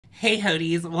Hey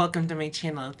Hodies, welcome to my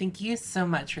channel. Thank you so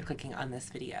much for clicking on this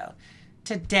video.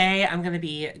 Today I'm going to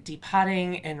be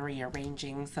depotting and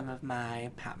rearranging some of my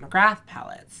Pat McGrath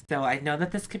palettes. So I know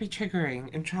that this could be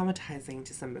triggering and traumatizing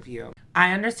to some of you.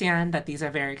 I understand that these are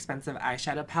very expensive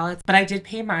eyeshadow palettes, but I did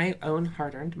pay my own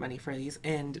hard-earned money for these,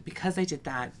 and because I did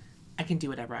that, I can do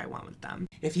whatever I want with them.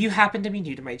 If you happen to be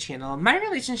new to my channel, my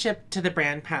relationship to the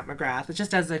brand Pat McGrath,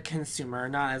 just as a consumer,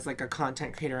 not as like a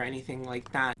content creator or anything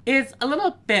like that, is a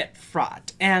little bit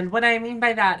fraught. And what I mean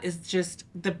by that is just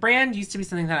the brand used to be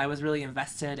something that I was really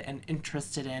invested and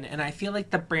interested in, and I feel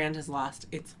like the brand has lost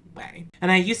its way. And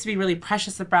I used to be really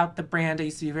precious about the brand. I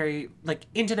used to be very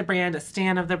into the brand, a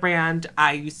stan of the brand.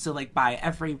 I used to buy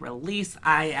every release.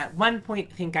 I at one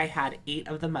point think I had 8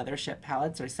 of the Mothership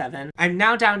palettes, or 7. I'm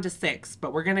now down to 6,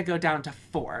 but we're gonna go down to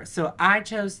 4. So I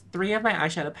chose 3 of my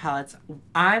eyeshadow palettes.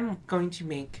 I'm going to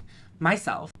make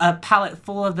myself a palette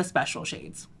full of the special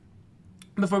shades.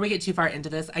 Before we get too far into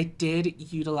this, I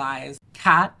did utilize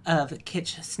Kat of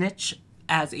Kitsch Snitch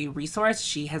as a resource.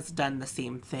 She has done the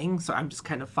same thing, so I'm just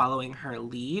kind of following her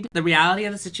lead. The reality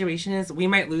of the situation is we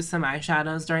might lose some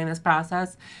eyeshadows during this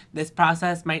process. This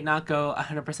process might not go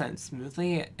 100%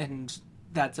 smoothly, and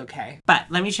that's okay. But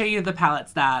let me show you the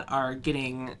palettes that are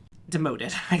getting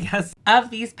demoted, I guess. Of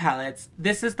these palettes,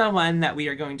 this is the one that we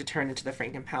are going to turn into the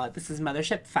Franken palette. This is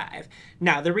Mothership 5.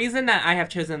 Now, the reason that I have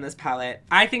chosen this palette,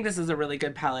 I think this is a really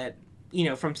good palette,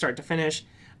 from start to finish.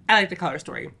 I like the color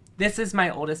story. This is my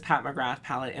oldest Pat McGrath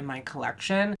palette in my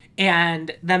collection,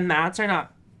 and the mattes are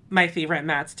not my favorite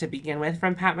mattes to begin with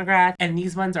from Pat McGrath, and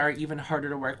these ones are even harder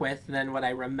to work with than what I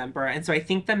remember, and so I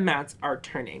think the mattes are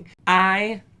turning.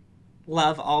 I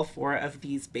love all 4 of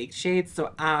these baked shades,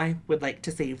 so I would like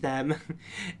to save them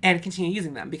and continue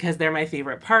using them because they're my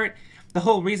favorite part. The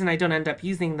whole reason I don't end up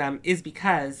using them is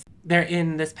because they're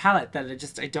in this palette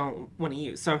that I don't want to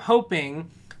use. So I'm hoping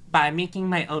by making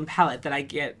my own palette that I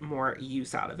get more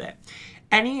use out of it.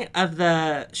 Any of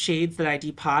the shades that I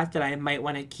depot that I might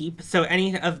want to keep, so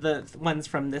any of the ones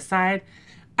from this side,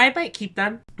 I might keep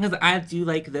them because I do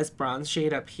like this bronze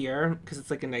shade up here because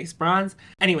it's like a nice bronze.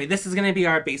 Anyway, this is going to be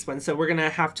our base one, so we're going to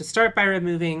have to start by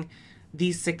removing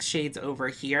these 6 shades over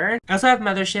here. I also have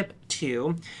Mothership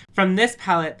 2. From this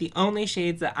palette, the only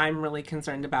shades that I'm really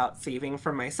concerned about saving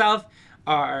for myself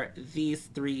are these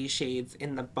 3 shades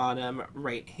in the bottom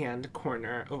right hand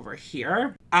corner over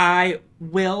here. I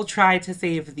will try to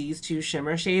save these 2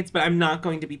 shimmer shades, but I'm not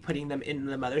going to be putting them in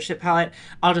the Mothership palette.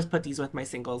 I'll just put these with my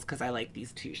singles because I like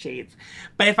these 2 shades.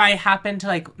 But if I happen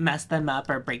to mess them up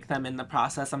or break them in the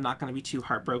process, I'm not going to be too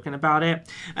heartbroken about it.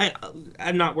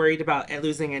 I'm not worried about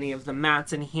losing any of the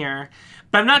mattes in here,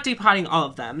 but I'm not depotting all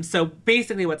of them. So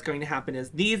basically what's going to happen is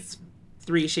these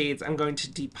 3 shades I'm going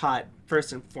to depot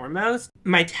first and foremost.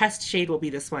 My test shade will be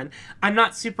this one. I'm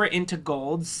not super into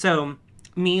gold, so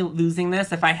me losing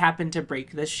this, if I happen to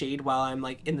break this shade while I'm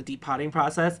in the depotting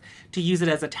process, to use it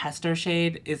as a tester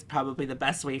shade is probably the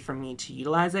best way for me to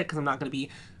utilize it because I'm not going to be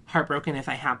heartbroken if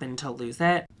I happen to lose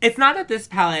it. It's not that this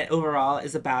palette overall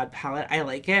is a bad palette. I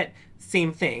like it.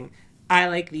 Same thing. I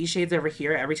like these shades over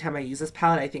here. Every time I use this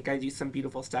palette, I think I do some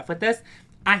beautiful stuff with this.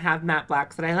 I have matte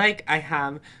blacks that I like. I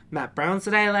have matte browns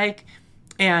that I like.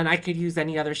 And I could use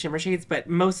any other shimmer shades, but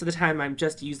most of the time I'm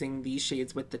just using these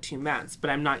shades with the 2 mattes, but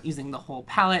I'm not using the whole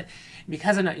palette.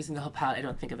 Because I'm not using the whole palette, I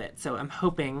don't think of it. So I'm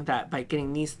hoping that by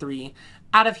getting these 3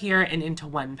 out of here and into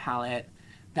one palette,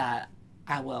 that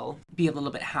I will be a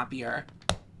little bit happier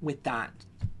with that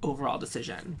overall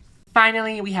decision.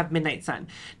 Finally, we have Midnight Sun.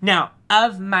 Now,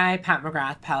 of my Pat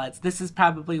McGrath palettes, this is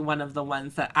probably one of the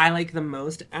ones that I like the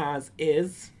most as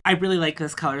is. I really like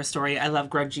this color story. I love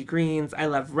grungy greens. I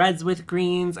love reds with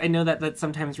greens. I know that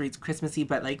sometimes reads Christmassy,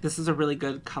 but this is a really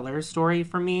good color story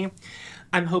for me.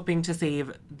 I'm hoping to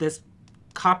save this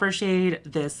copper shade,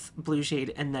 this blue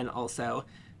shade, and then also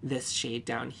this shade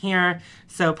down here.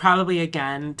 So probably,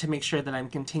 again, to make sure that I'm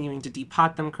continuing to depot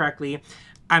them correctly,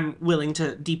 I'm willing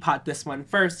to depot this one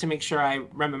first to make sure I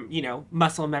remember,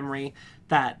 muscle memory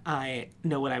that I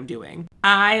know what I'm doing.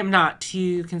 I am not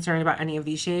too concerned about any of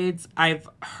these shades. I've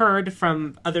heard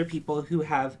from other people who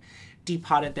have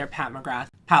depotted their Pat McGrath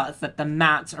palettes that the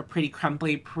mattes are pretty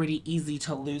crumbly, pretty easy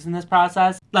to lose in this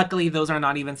process. Luckily, those are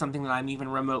not even something that I'm even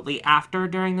remotely after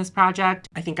during this project.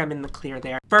 I think I'm in the clear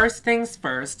there. First things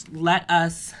first, let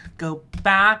us go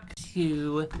back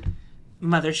to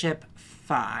Mothership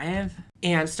 5.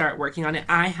 and start working on it.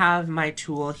 I have my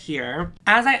tool here.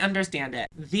 As I understand it,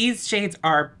 these shades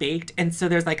are baked, and so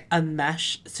there's like a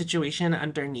mesh situation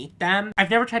underneath them. I've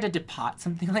never tried to depot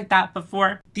something like that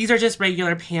before. These are just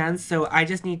regular pans, so I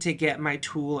just need to get my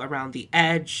tool around the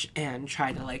edge and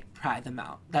try to like pry them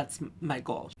out. That's my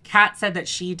goal. Kat said that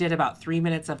she did about 3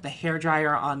 minutes of the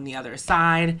hairdryer on the other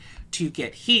side to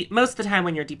get heat. Most of the time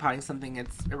when you're depotting something, it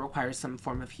requires some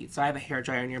form of heat. So I have a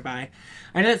hairdryer nearby.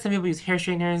 I know that some people use hair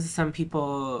straighteners. Some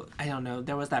people, I don't know,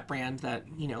 there was that brand that,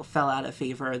 you know, fell out of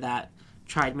favor that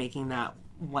tried making that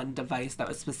one device that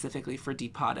was specifically for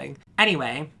depotting.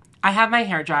 Anyway, I have my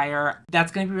hairdryer.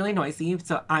 That's going to be really noisy.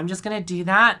 So I'm just going to do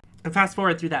that and fast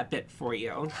forward through that bit for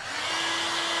you.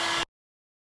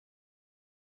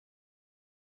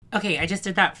 Okay, I just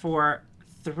did that for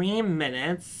 3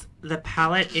 minutes. The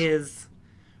palette is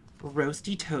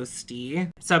roasty toasty.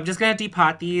 So I'm just gonna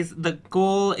depot these. The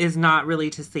goal is not really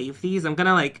to save these. I'm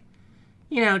gonna like,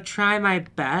 you know, try my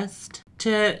best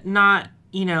to not,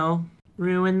 you know,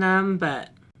 ruin them,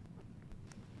 but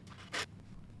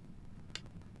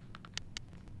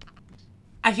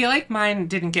I feel like mine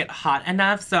didn't get hot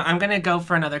enough, so I'm gonna go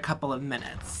for another couple of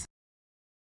minutes.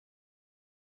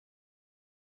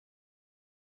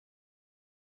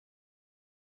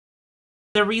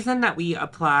 The reason that we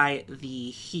apply the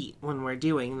heat when we're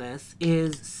doing this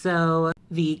is so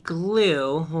the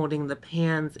glue holding the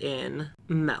pans in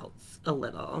melts a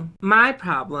little. My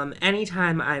problem,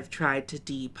 anytime I've tried to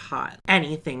depot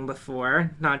anything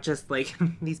before, not just like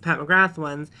these Pat McGrath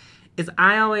ones, is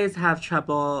I always have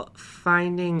trouble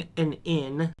finding an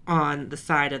in on the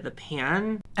side of the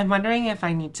pan. I'm wondering if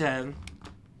I need to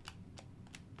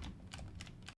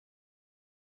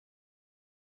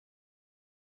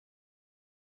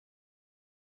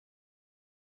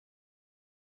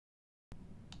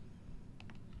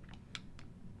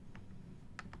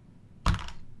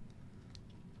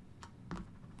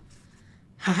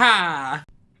haha!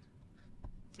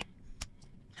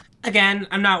 Again,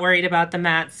 I'm not worried about the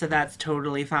mats, so that's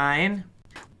totally fine.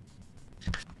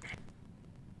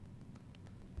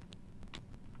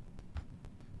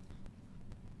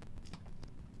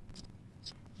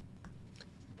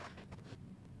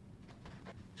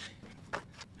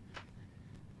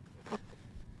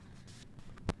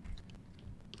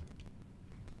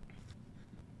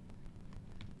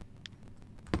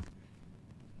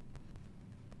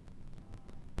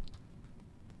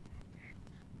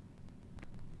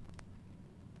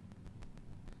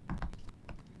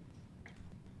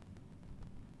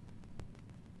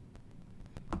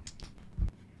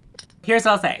 Here's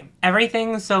what I'll say.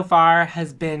 Everything so far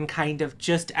has been kind of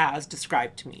just as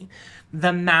described to me.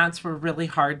 The mats were really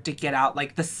hard to get out.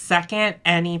 Like the second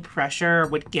any pressure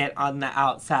would get on the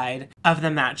outside of the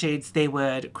matte shades, they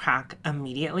would crack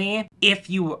immediately. If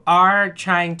you are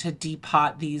trying to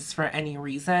depot these for any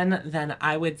reason, then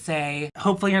I would say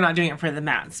hopefully you're not doing it for the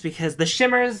mattes, because the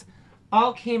shimmers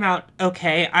all came out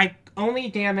okay. I only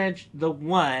damaged the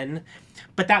one,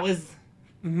 but that was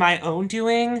my own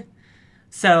doing.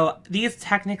 So these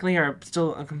technically are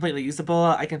still completely usable.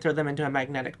 I can throw them into a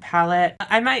magnetic palette.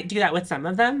 I might do that with some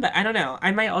of them, but I don't know.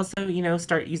 I might also, you know,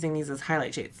 start using these as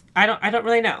highlight shades. I don't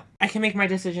really know. I can make my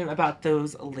decision about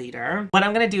those later. What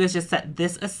I'm gonna do is just set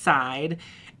this aside,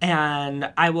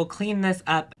 and I will clean this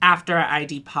up after I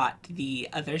depot the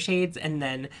other shades, and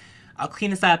then I'll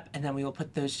clean this up and then we will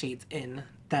put those shades in.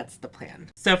 That's the plan.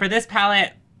 So for this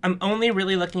palette, I'm only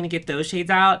really looking to get those shades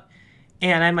out.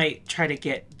 And I might try to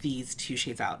get these two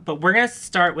shades out. But we're going to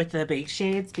start with the baked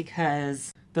shades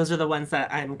because those are the ones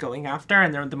that I'm going after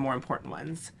and they're the more important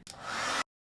ones.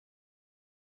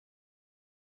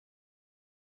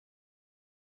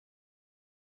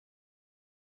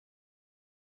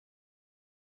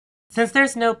 Since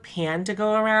there's no pan to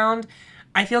go around,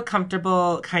 I feel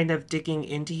comfortable kind of digging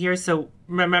into here. So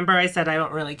remember I said I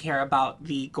don't really care about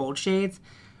the gold shades.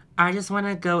 I just want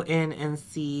to go in and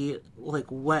see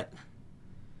like what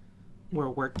we're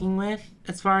working with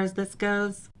as far as this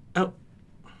goes. Oh.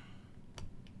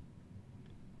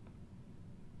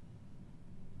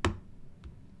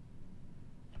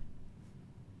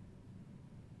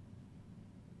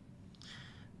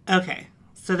 Okay,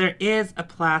 so there is a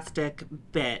plastic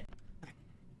bit.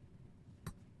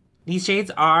 These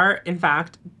shades are, in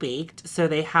fact, baked, so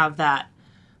they have that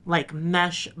like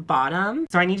mesh bottom.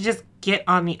 So I need to just get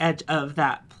on the edge of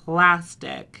that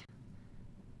plastic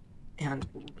and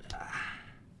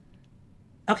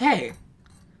okay.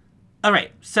 All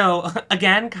right. So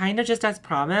again, kind of just as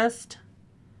promised.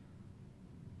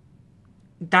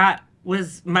 That's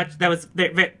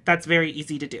very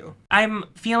easy to do. I'm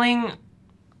feeling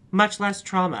much less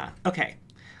trauma. Okay.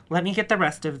 Let me get the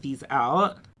rest of these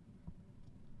out.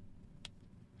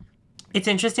 It's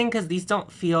interesting because these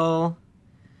don't feel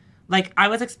like I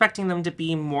was expecting them to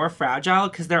be more fragile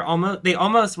because they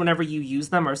almost whenever you use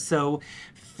them are so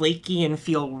flaky and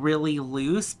feel really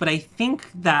loose. But I think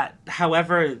that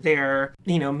however they're,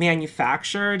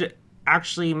 manufactured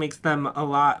actually makes them a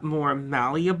lot more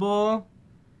malleable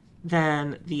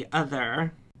than the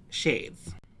other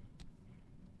shades.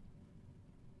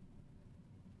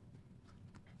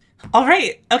 All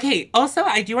right. Okay. Also,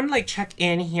 I do want to check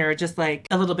in here just a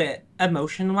little bit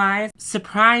emotion wise.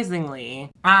 Surprisingly,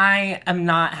 I am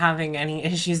not having any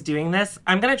issues doing this.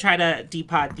 I'm going to try to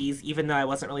depot these even though I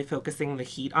wasn't really focusing the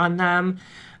heat on them.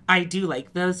 I do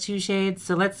like those two shades.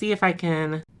 So let's see if I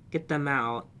can get them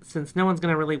out since no one's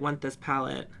going to really want this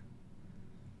palette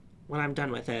when I'm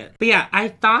done with it. But yeah, I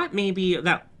thought maybe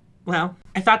that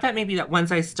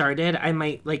once I started, I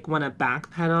might want to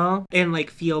backpedal and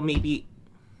feel maybe,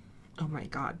 oh my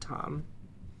God, Tom.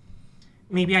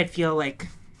 Maybe I'd feel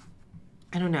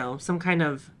I don't know, some kind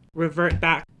of revert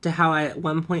back to how I at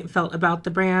one point felt about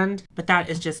the brand, but that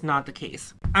is just not the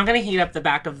case. I'm gonna heat up the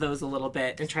back of those a little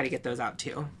bit and try to get those out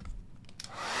too.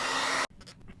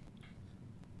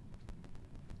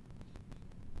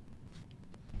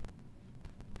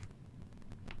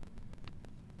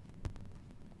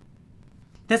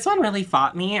 This one really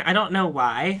fought me. I don't know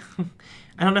why.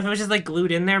 I don't know if it was just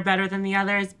glued in there better than the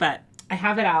others, but I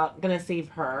have it out. I'm gonna save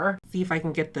her. See if I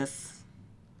can get this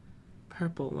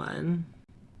purple one.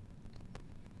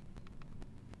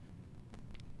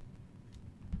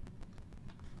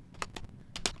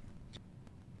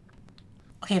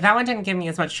 Okay, that one didn't give me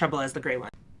as much trouble as the gray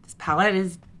one. This palette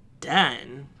is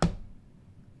done.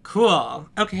 Cool.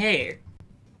 Okay.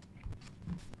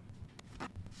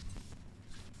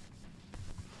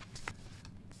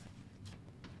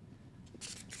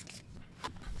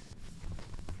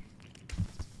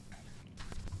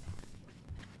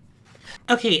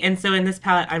 Okay, and so in this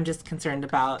palette, I'm just concerned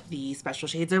about the special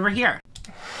shades over here.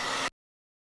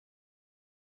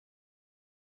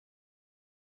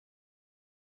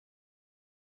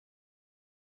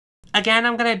 Again,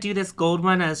 I'm gonna do this gold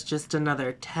one as just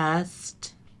another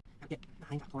test. Get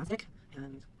behind plastic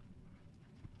and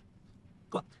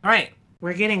cool. All right,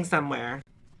 we're getting somewhere.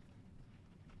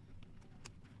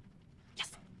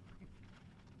 Yes.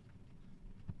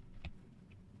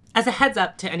 As a heads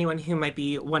up to anyone who might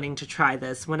be wanting to try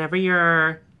this, whenever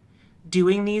you're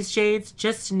doing these shades,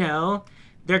 just know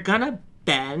they're gonna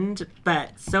bend,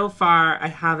 but so far I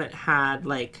haven't had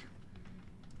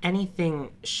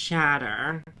anything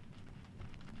shatter.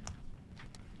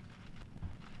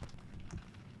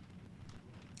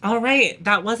 All right,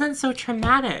 that wasn't so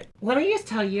traumatic. Let me just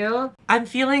tell you, I'm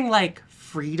feeling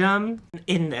freedom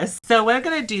in this. So what I'm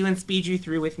gonna do and speed you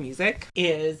through with music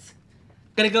is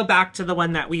gonna go back to the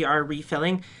one that we are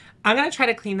refilling. I'm gonna try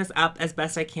to clean this up as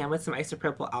best I can with some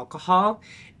isopropyl alcohol,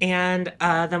 and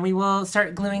then we will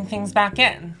start gluing things back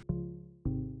in.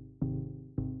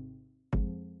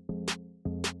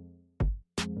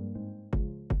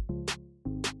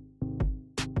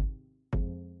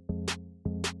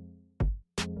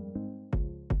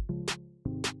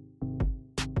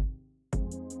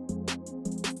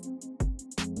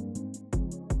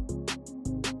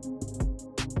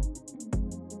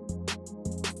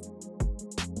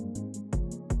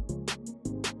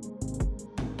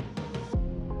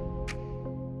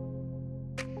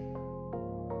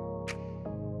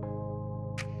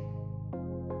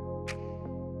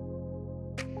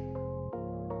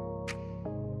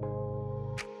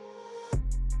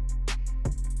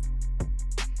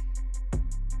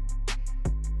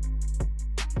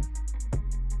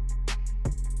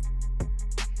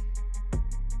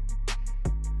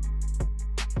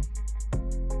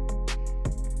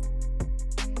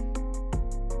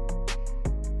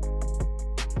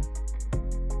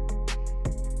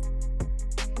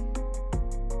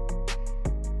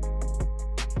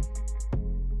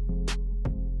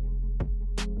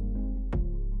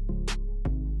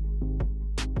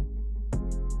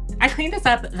 I cleaned this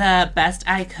up the best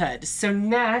I could. So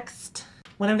next,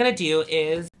 what I'm gonna do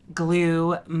is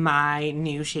glue my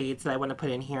new shades that I wanna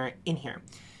put in here.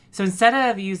 So instead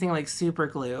of using super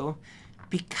glue,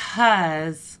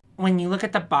 because when you look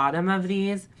at the bottom of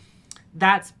these,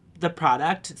 that's the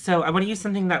product. So I wanna use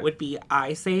something that would be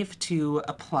eye safe to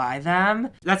apply them.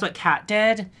 That's what Kat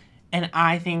did, and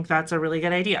I think that's a really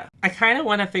good idea. I kinda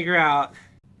wanna figure out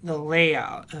the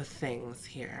layout of things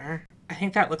here. I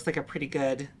think that looks like a pretty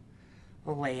good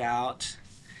layout.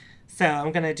 So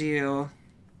I'm gonna do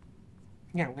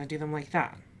them like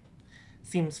that.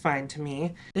 Seems fine to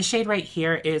me. The shade right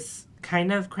here is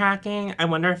kind of cracking. I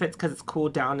wonder if it's because it's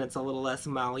cooled down, it's a little less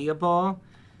malleable.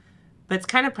 but it's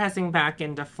kind of pressing back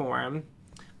into form.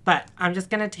 But I'm just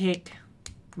going to take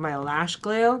my lash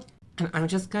glue and I'm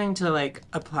just going to like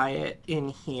apply it in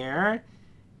here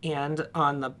and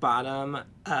on the bottom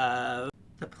of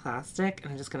the plastic.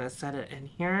 And I'm just going to set it in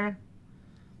here.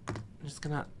 I'm just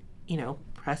going to, you know,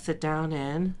 press it down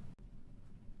in.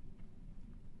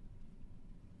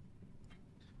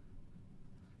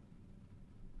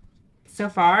 So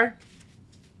far,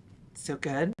 so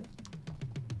good.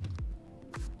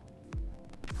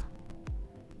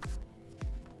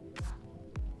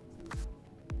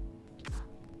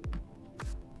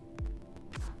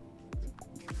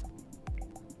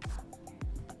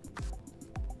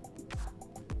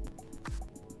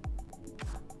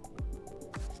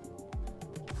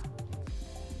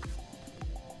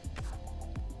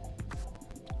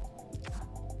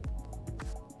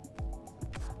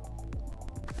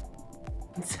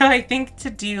 So I think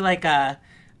to do like a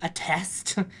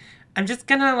test, I'm just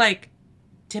gonna like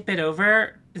tip it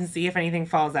over and see if anything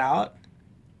falls out.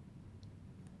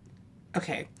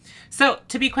 Okay, so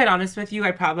to be quite honest with you,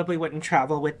 I probably wouldn't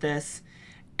travel with this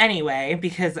anyway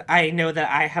because I know that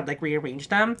I had like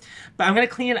rearranged them, but I'm gonna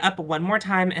clean it up one more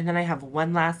time and then I have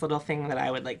one last little thing that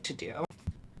I would like to do.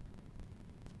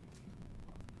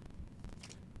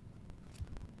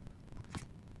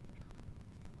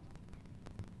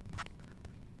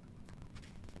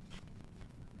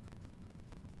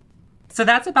 So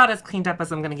that's about as cleaned up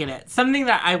as I'm gonna get it. Something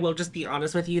that I will just be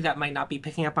honest with you that might not be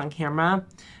picking up on camera.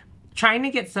 Trying to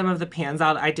get some of the pans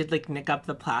out, I did like nick up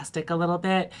the plastic a little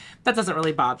bit. That doesn't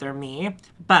really bother me.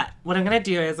 But what I'm gonna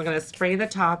do is I'm gonna spray the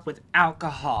top with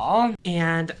alcohol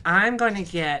and I'm going to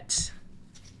get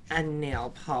a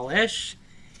nail polish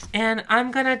and I'm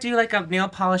gonna do like a nail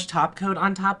polish top coat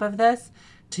on top of this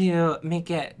to make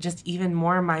it just even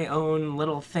more my own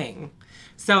little thing.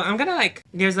 So I'm gonna like,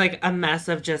 there's like a mess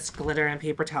of just glitter and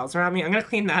paper towels around me. I'm gonna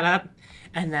clean that up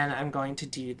and then I'm going to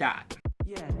do that.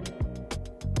 Yeah.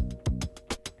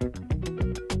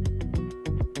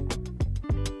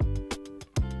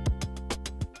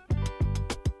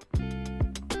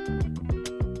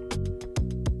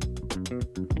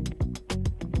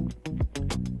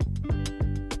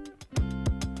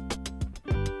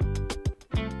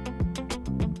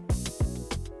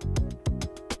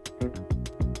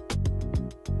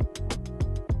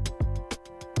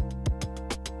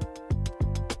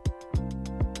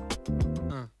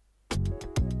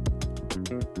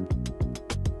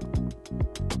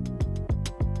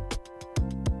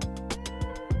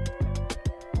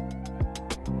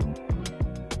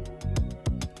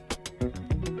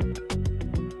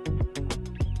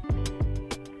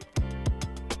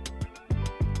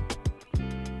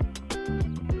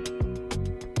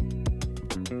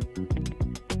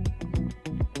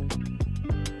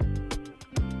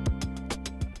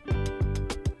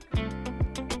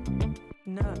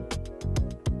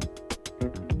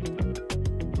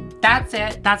 That's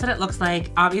it. That's what it looks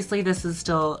like. Obviously, this is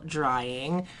still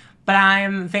drying, but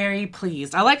I'm very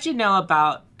pleased. I'll let you know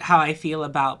about how I feel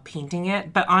about painting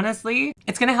it, but honestly,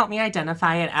 it's going to help me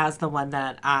identify it as the one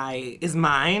that is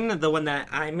mine, the one that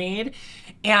I made.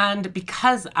 And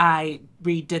because I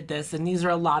redid this, and these are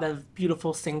a lot of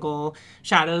beautiful single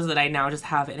shadows that I now just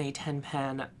have in a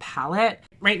 10-pan palette.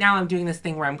 Right now, I'm doing this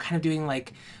thing where I'm kind of doing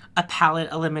like a palette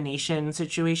elimination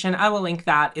situation. I will link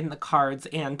that in the cards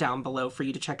and down below for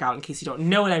you to check out in case you don't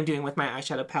know what I'm doing with my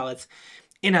eyeshadow palettes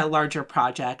in a larger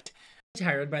project. I'm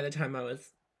tired by the time I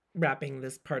was wrapping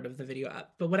this part of the video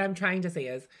up. But what I'm trying to say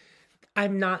is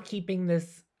I'm not keeping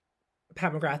this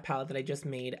Pat McGrath palette that I just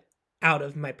made out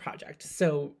of my project.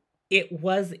 So it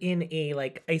was in a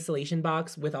like isolation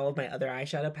box with all of my other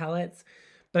eyeshadow palettes,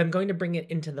 but I'm going to bring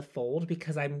it into the fold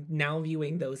because I'm now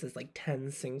viewing those as like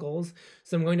 10 singles.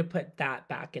 So I'm going to put that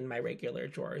back in my regular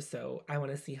drawer. So I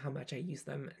want to see how much I use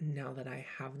them now that I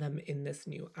have them in this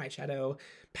new eyeshadow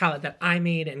palette that I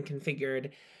made and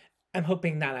configured. I'm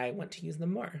hoping that I want to use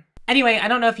them more. Anyway, I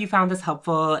don't know if you found this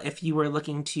helpful, if you were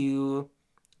looking to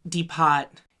depot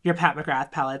your Pat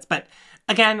McGrath palettes, but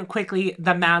again, quickly,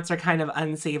 the mattes are kind of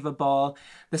unsavable.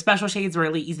 The special shades were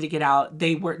really easy to get out.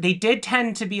 They did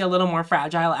tend to be a little more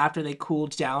fragile after they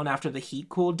cooled down, after the heat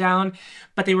cooled down,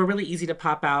 but they were really easy to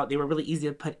pop out. They were really easy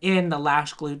to put in. The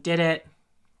lash glue did it.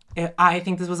 I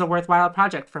think this was a worthwhile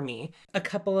project for me. A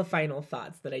couple of final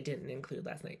thoughts that I didn't include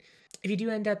last night. If you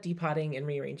do end up depotting and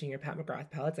rearranging your Pat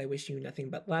McGrath palettes, I wish you nothing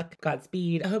but luck.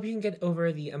 Godspeed. I hope you can get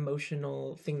over the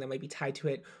emotional thing that might be tied to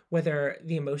it, whether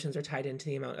the emotions are tied into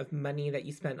the amount of money that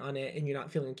you spent on it and you're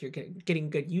not feeling like you're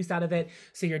getting good use out of it,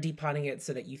 so you're depotting it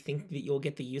so that you think that you'll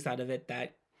get the use out of it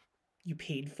that you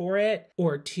paid for it.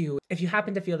 Or two, if you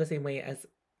happen to feel the same way as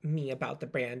me about the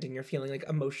brand and you're feeling like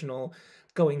emotional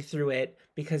going through it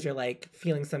because you're like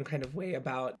feeling some kind of way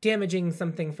about damaging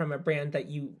something from a brand that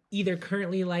you either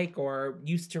currently like or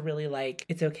used to really like,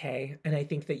 it's okay. And I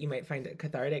think that you might find it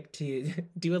cathartic to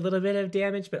do a little bit of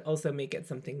damage, but also make it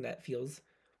something that feels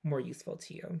more useful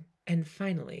to you. And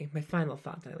finally, my final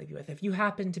thought that I leave you with, if you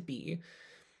happen to be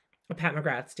a Pat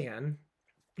McGrath stan,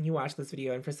 you watch this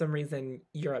video and for some reason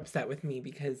you're upset with me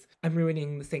because I'm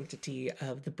ruining the sanctity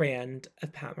of the brand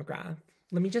of Pat McGrath,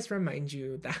 let me just remind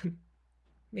you that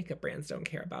makeup brands don't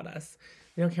care about us.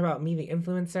 They don't care about me, the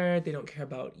influencer. They don't care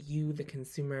about you, the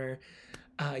consumer,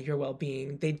 your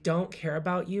well-being. They don't care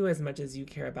about you as much as you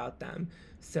care about them.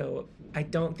 So I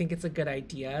don't think it's a good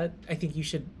idea. I think you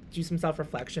should do some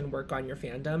self-reflection, work on your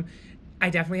fandom. I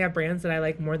definitely have brands that I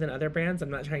like more than other brands. I'm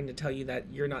not trying to tell you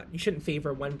that you shouldn't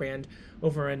favor one brand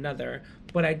over another.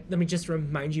 But let me just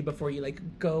remind you before you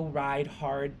like go ride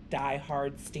hard, die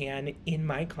hard, stan in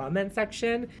my comment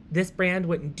section, this brand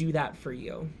wouldn't do that for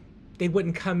you. They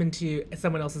wouldn't come into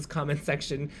someone else's comment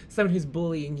section, someone who's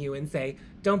bullying you and say,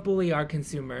 don't bully our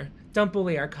consumer, don't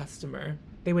bully our customer.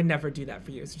 They would never do that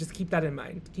for you. So just keep that in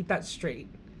mind. Keep that straight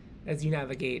as you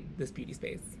navigate this beauty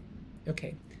space.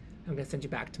 Okay. I'm going to send you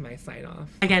back to my sign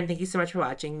off. Again, thank you so much for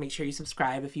watching. Make sure you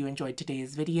subscribe if you enjoyed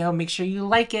today's video. Make sure you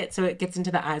like it so it gets into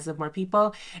the eyes of more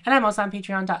people. And I'm also on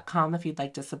patreon.com if you'd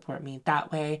like to support me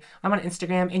that way. I'm on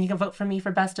Instagram and you can vote for me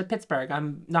for Best of Pittsburgh.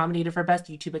 I'm nominated for Best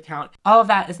YouTube Account. All of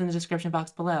that is in the description box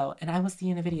below. And I will see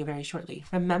you in a video very shortly.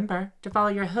 Remember to follow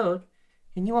your haute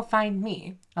and you will find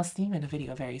me. I'll see you in a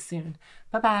video very soon.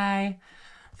 Bye-bye.